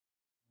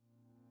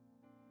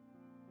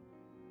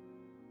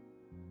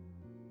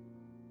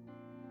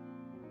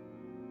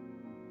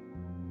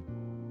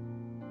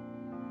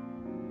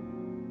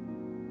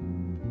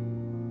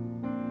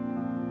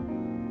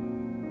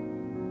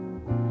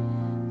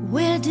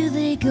do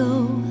they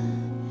go,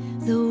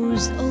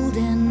 those old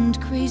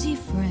and crazy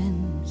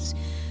friends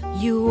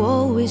you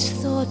always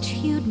thought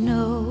you'd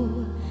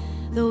know?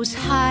 Those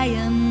high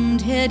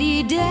and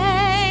heady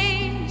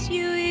days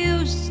you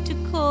used to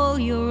call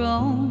your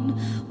own,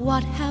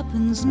 what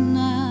happens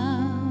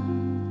now?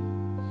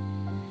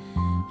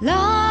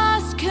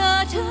 Last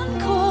curtain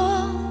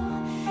call,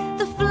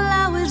 the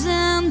flowers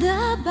and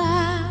the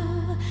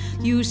bough,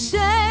 you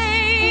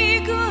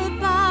say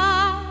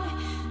goodbye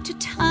to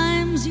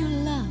times you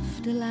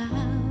laughed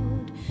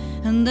aloud,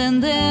 and then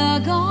they're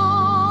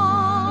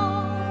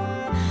gone.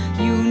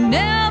 You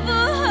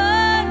never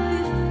heard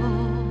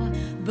before,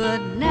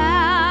 but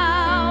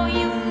now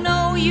you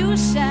know you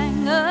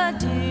sang a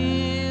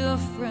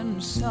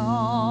different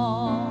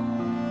song.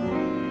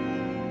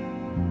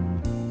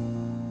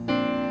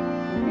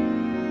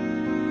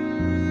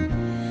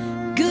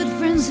 Good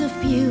friends a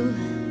few,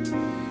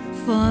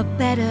 for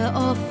better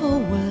or for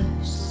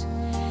worse,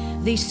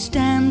 they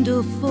stand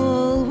or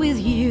fall with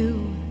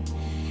you.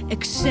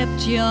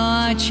 Accept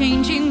your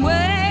changing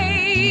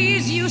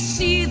ways, you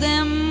see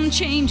them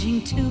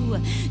changing too.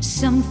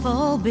 Some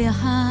fall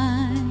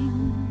behind.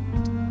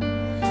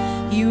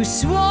 You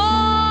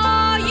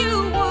swore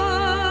you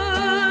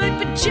would,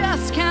 but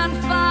just can't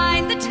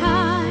find the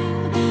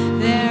time.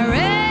 Their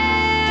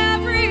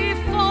every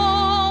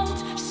fault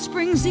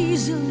springs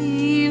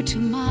easily to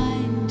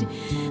mind,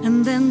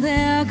 and then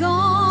they're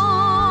gone.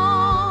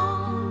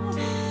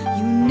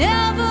 You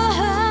never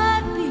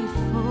heard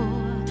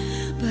before,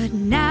 but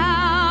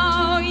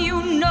now you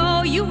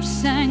know you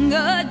sang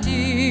a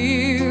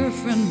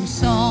different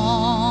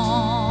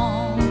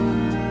song.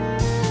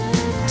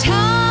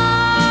 Time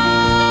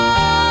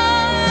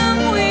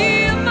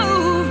we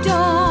moved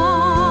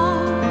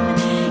on,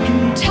 in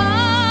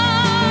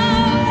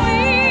time we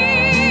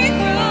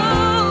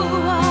grew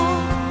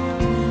up.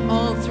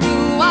 All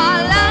through our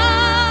life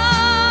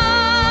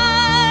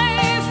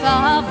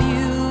our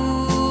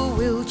view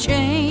will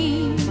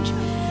change.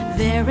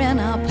 They're in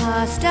our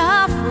past,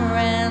 our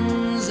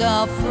friends,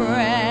 our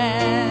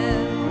friends.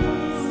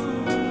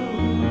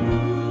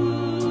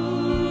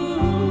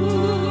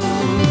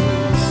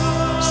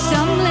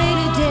 Some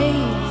later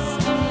days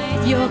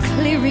you're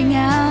clearing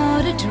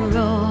out a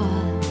drawer,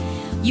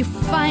 you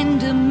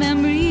find a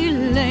memory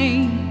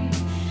lane,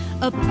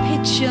 a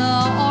picture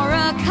or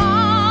a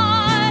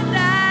card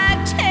that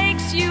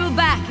takes you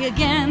back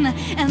again,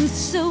 and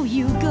so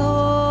you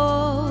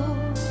go.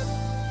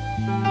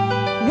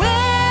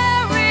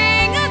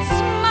 Wearing a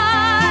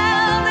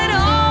smile that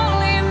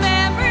only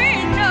memory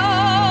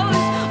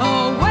knows, a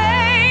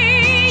way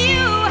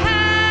you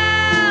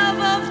have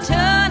of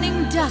turning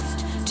dust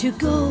to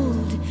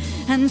gold,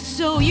 and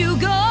so you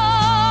go.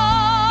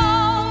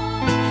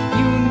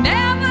 You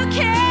never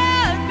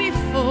cared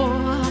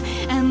before,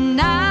 and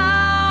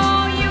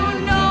now you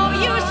know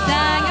you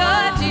sang a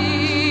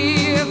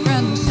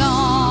different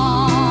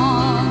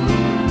song.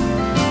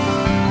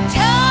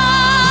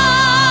 Time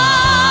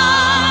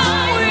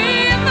we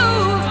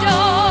moved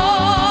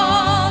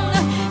on,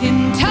 in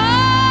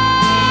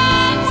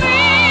time we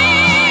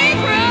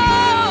grew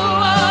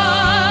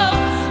up.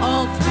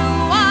 All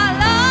through our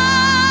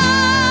life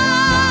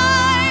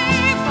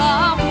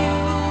our view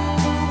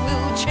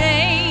will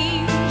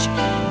change.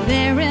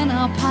 They're in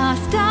our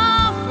past,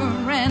 our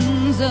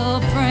friends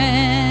of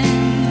friends.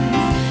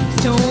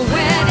 So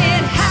when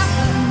it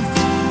happens,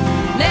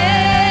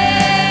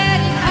 let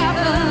it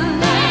happen.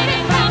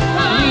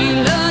 We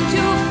learn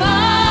to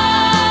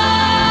find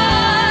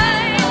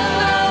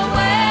the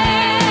way.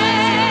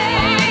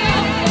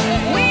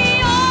 We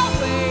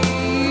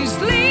always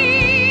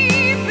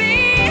leave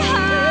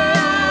behind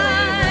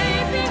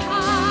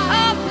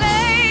a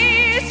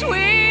place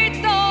we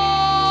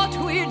thought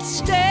we'd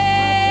stay.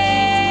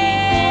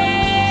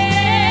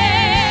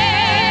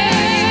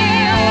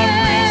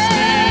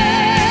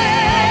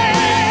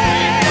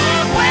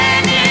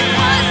 When it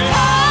was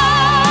time,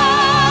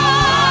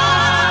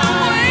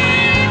 we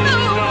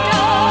moved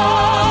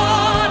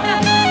on.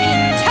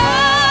 In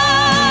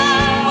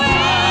time we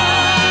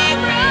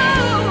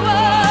grew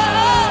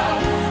up.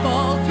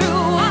 All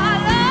through our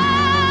lives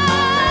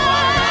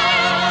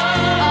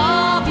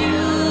our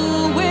view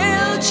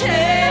will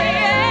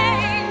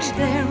change.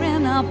 They're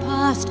in our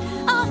past,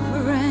 our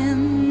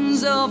friends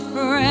of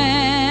friends.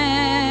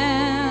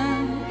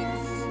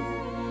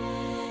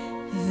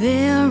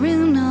 They're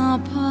in our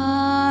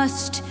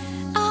past,